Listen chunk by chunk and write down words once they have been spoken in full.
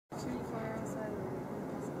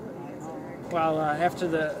Well, after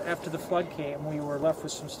the flood came, we were left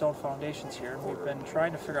with some stone foundations here, and we've been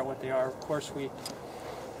trying to figure out what they are. Of course, we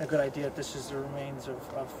had a good idea that this is the remains of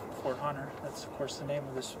Fort Hunter. That's, of course, the name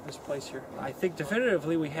of this place here. I think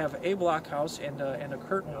definitively we have a blockhouse and a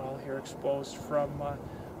curtain wall here exposed from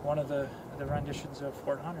one of the renditions of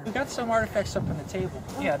Fort Hunter. We've got some artifacts up on the table.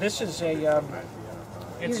 Yeah, this is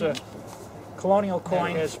it's a colonial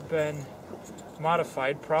coin that has been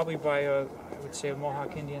modified, probably by I would say a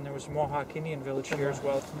Mohawk Indian. There was a Mohawk Indian village here as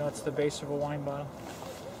well. You know, it's the base of a wine bottle.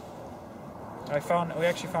 We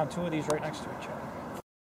actually found two of these right next to each other.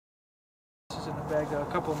 This is in the bag, a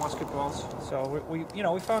couple of musket balls. So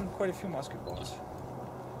we found quite a few musket balls.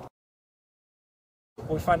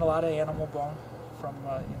 We find a lot of animal bone from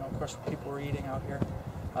of course, what people were eating out here.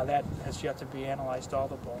 That has yet to be analyzed, all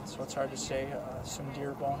the bones, so it's hard to say. Some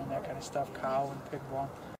deer bone and that kind of stuff, cow and pig bone.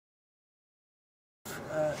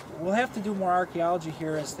 We'll have to do more archaeology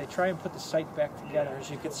here as they try and put the site back together.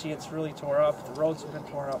 As you can see, it's really tore up. The roads have been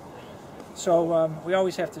torn up. So we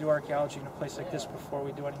always have to do archaeology in a place like this before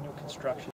we do any new construction.